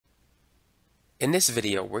In this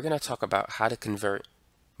video, we're going to talk about how to convert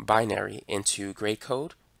binary into gray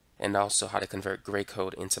code and also how to convert gray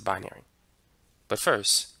code into binary. But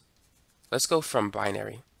first, let's go from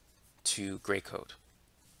binary to gray code.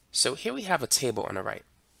 So here we have a table on the right.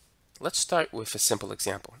 Let's start with a simple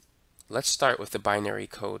example. Let's start with the binary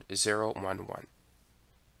code 0, 1, 1.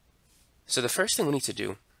 So the first thing we need to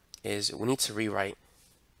do is we need to rewrite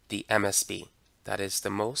the MSB, that is the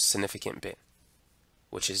most significant bit,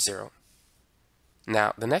 which is 0.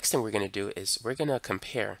 Now, the next thing we're going to do is we're going to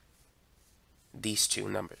compare these two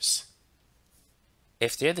numbers.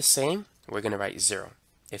 If they're the same, we're going to write 0.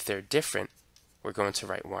 If they're different, we're going to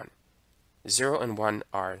write 1. 0 and 1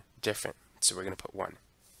 are different, so we're going to put 1.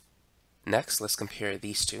 Next, let's compare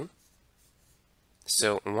these two.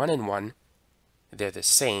 So 1 and 1, they're the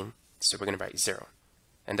same, so we're going to write 0.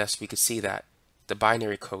 And thus we can see that the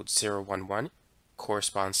binary code 0, 1, 1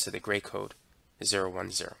 corresponds to the gray code 0,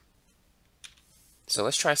 1, 0. So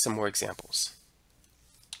let's try some more examples.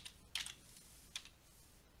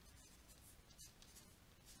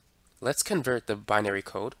 Let's convert the binary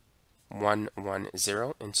code 1, 1,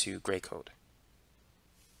 0 into gray code.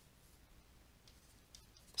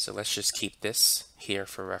 So let's just keep this here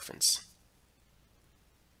for reference.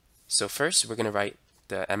 So first we're going to write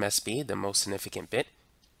the MSB, the most significant bit,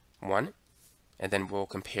 1, and then we'll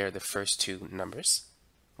compare the first two numbers.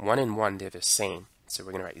 1 and 1, they're the same, so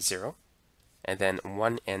we're going to write 0. And then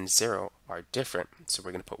 1 and 0 are different, so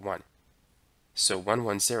we're going to put 1. So 1,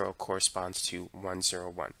 1, 0 corresponds to 1,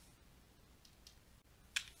 0, 1.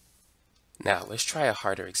 Now let's try a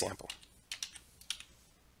harder example.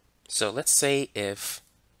 So let's say if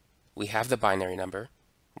we have the binary number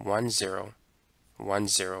 1, 0, 1,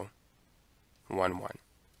 0, 1, 1.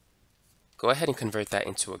 Go ahead and convert that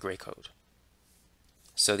into a gray code.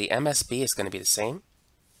 So the MSB is going to be the same.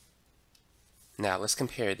 Now let's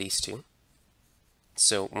compare these two.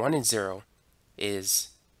 So 1 and 0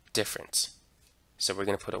 is different, so we're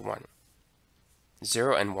going to put a 1.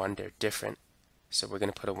 0 and 1, they're different, so we're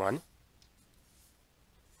going to put a 1.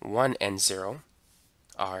 1 and 0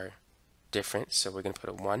 are different, so we're going to put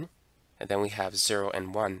a 1. And then we have 0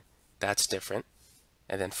 and 1, that's different.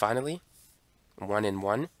 And then finally, 1 and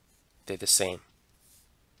 1, they're the same.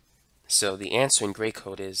 So the answer in gray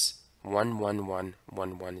code is 1, 1, 1,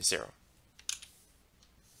 1, 1, 0.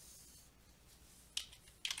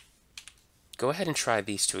 Go ahead and try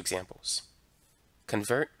these two examples.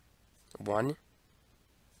 Convert 1,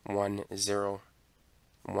 1, 0,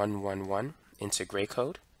 1, 1, 1 into gray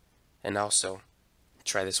code, and also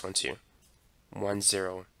try this one too. 1,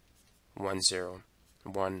 0, 1, 0,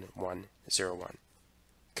 1, 1, 0, 1.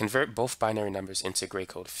 Convert both binary numbers into gray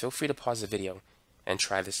code. Feel free to pause the video and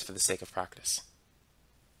try this for the sake of practice.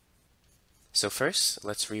 So first,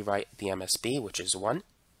 let's rewrite the MSB, which is 1,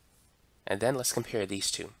 and then let's compare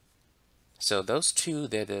these two. So those two,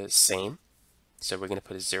 they're the same, so we're going to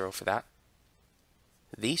put a 0 for that.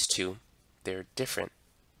 These two, they're different,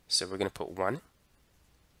 so we're going to put 1.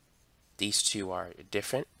 These two are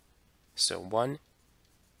different, so 1.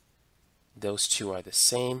 Those two are the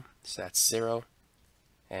same, so that's 0.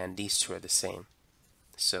 And these two are the same,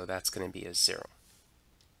 so that's going to be a 0.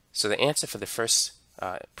 So the answer for the first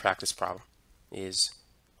practice problem is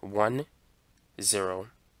 1, 0,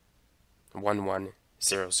 1, 1,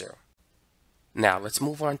 0, 0. Now let's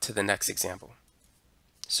move on to the next example.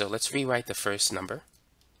 So let's rewrite the first number,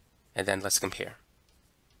 and then let's compare.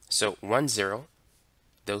 So 1, 0,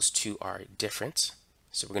 those two are different,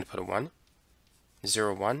 so we're going to put a 1.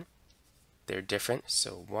 0, 1, they're different,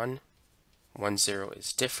 so 1, 1, 0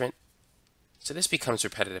 is different. So this becomes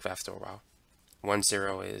repetitive after a while.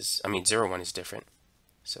 0, 1 is different,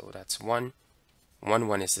 so that's 1. 1,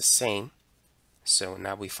 1 is the same, so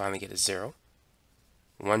now we finally get a 0.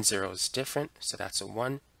 1, 0 is different, so that's a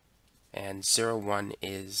 1. And 0, 1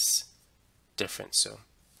 is different, so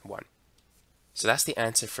 1. So that's the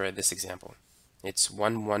answer for this example. It's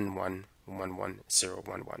 1, 1, 1, 1, 1, 0,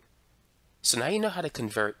 1, 1. So now you know how to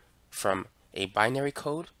convert from a binary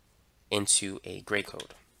code into a gray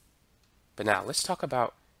code. But now let's talk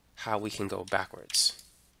about how we can go backwards.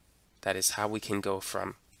 That is how we can go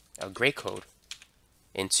from a gray code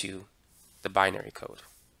into the binary code.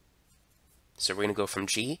 So we're going to go from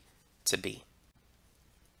G to B.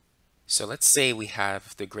 So let's say we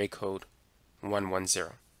have the gray code 1, 1,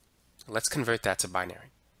 0. Let's convert that to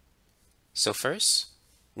binary. So first,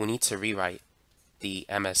 we need to rewrite the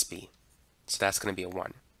MSB. So that's going to be a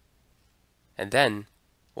 1. And then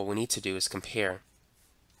what we need to do is compare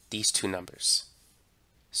these two numbers.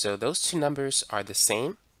 So those two numbers are the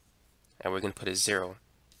same, and we're going to put a 0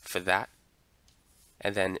 for that.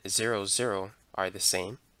 And then 0, 0 are the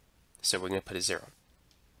same, so we're going to put a 0.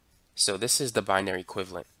 So this is the binary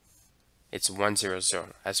equivalent. It's 100.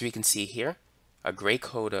 As we can see here, a gray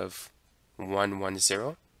code of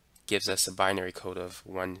 110 gives us a binary code of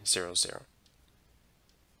 100.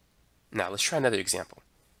 Now let's try another example.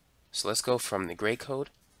 So let's go from the gray code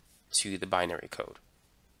to the binary code.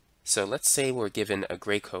 So let's say we're given a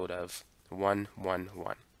gray code of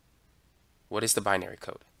 111. What is the binary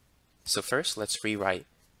code? So first, let's rewrite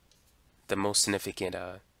the most significant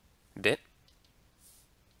bit.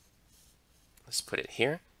 Let's put it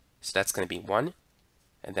here. So that's going to be 1.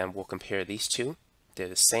 And then we'll compare these two. They're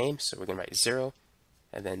the same, so we're going to write 0.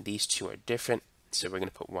 And then these two are different, so we're going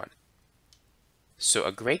to put 1. So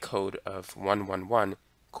a gray code of 111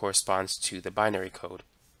 corresponds to the binary code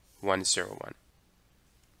 101.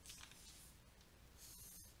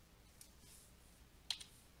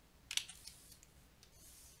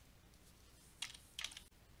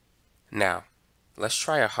 Now, let's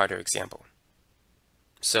try a harder example.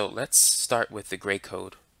 So let's start with the gray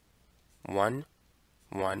code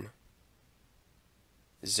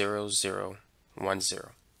 110010.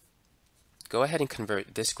 Go ahead and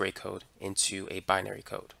convert this gray code into a binary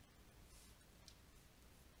code.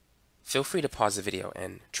 Feel free to pause the video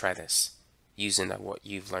and try this using what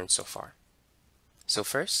you've learned so far. So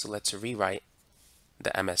first, let's rewrite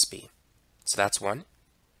the MSB. So that's 1.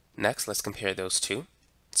 Next, let's compare those two.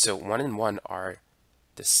 So 1 and 1 are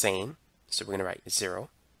the same, so we're going to write 0.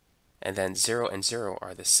 And then 0 and 0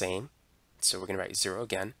 are the same, so we're going to write 0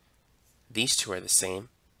 again. These two are the same,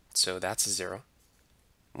 so that's a 0.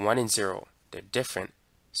 1 and 0, they're different,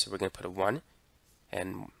 so we're going to put a 1.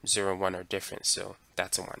 And 0 and 1 are different, so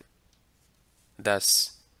that's a 1.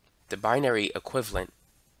 Thus, the binary equivalent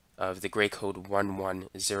of the gray code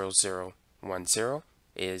 110010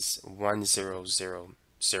 is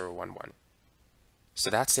 100011. So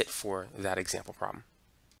that's it for that example problem.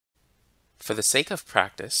 For the sake of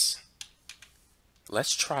practice,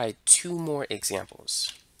 let's try 2 more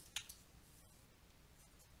examples.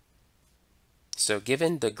 So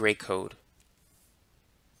given the gray code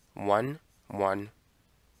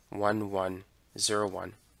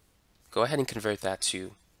 111101, go ahead and convert that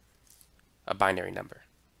to a binary number.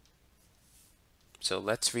 So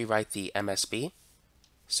let's rewrite the MSB.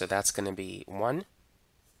 So that's going to be 1.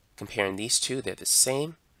 Comparing these two, they're the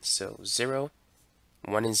same, so 0.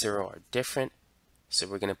 1 and 0 are different, so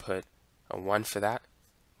we're going to put a 1 for that.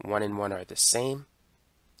 1 and 1 are the same,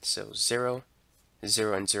 so 0.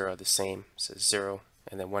 0 and 0 are the same, so 0.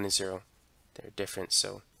 And then 1 and 0, they're different,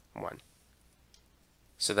 so 1.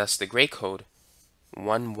 So thus the gray code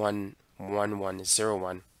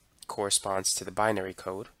 111101 corresponds to the binary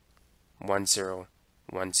code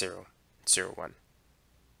 101001.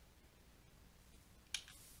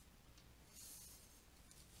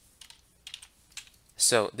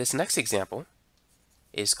 So this next example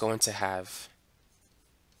is going to have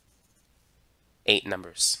 8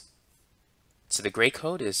 numbers. So the gray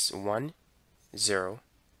code is 1, 0,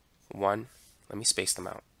 1, let me space them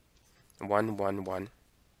out, 1, 1, 1,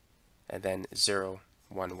 and then 0,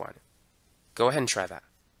 1, 1. Go ahead and try that.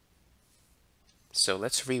 So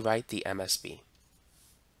let's rewrite the MSB.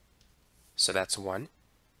 So that's 1,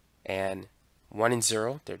 and 1 and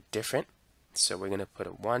 0, they're different, so we're going to put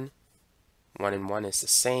a 1. 1 and 1 is the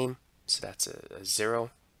same, so that's a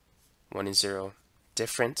 0. 1 and 0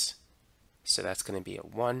 different, so that's going to be a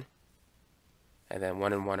 1. And then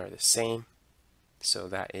 1 and 1 are the same, so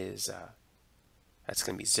that is that's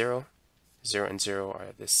going to be 0. 0 and 0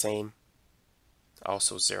 are the same,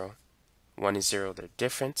 also 0. 1 and 0, they're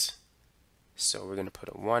different, so we're going to put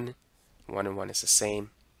a 1. 1 and 1 is the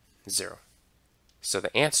same, 0. So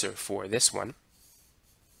the answer for this one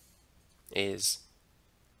is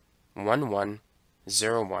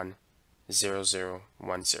 11010010.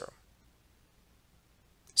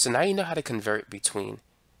 So now you know how to convert between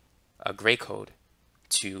a gray code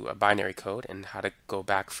to a binary code and how to go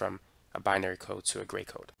back from a binary code to a gray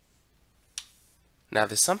code. Now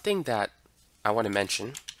there's something that I want to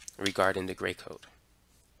mention regarding the gray code.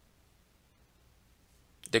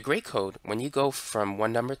 The gray code, when you go from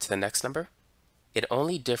one number to the next number, it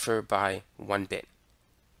only differs by 1 bit.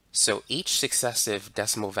 So each successive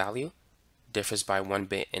decimal value differs by 1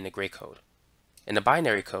 bit in the gray code. In the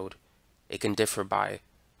binary code, it can differ by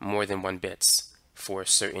more than 1 bits for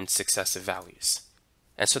certain successive values.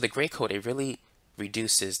 And so the gray code, it really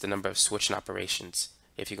reduces the number of switching operations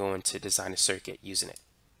if you're going to design a circuit using it.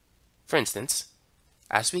 For instance,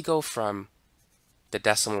 as we go from the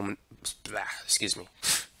decimal, excuse me,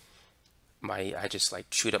 I just like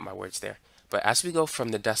chewed up my words there. But as we go from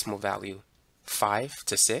the decimal value 5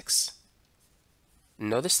 to 6,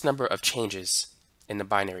 notice the number of changes in the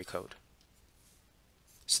binary code.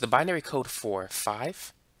 So the binary code for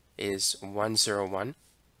 5 is 101,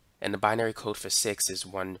 and the binary code for 6 is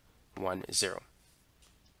 110.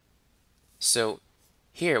 So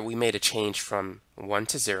here we made a change from 1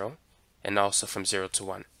 to 0 and also from 0 to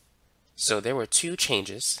 1. So there were two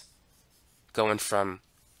changes going from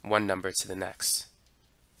one number to the next.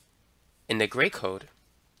 In the gray code,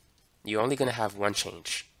 you're only going to have one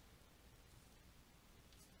change.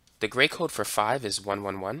 The gray code for 5 is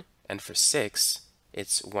 111, and for 6,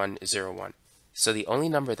 it's 101. So the only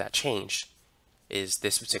number that changed is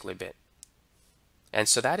this particular bit. And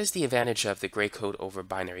so that is the advantage of the gray code over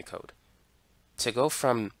binary code. To go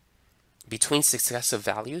from between successive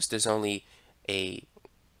values, there's only a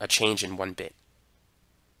change in one bit.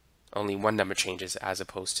 Only one number changes as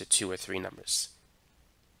opposed to 2 or 3 numbers.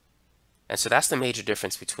 And so that's the major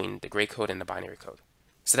difference between the gray code and the binary code.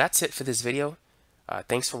 So that's it for this video.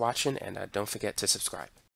 Thanks for watching, and don't forget to subscribe.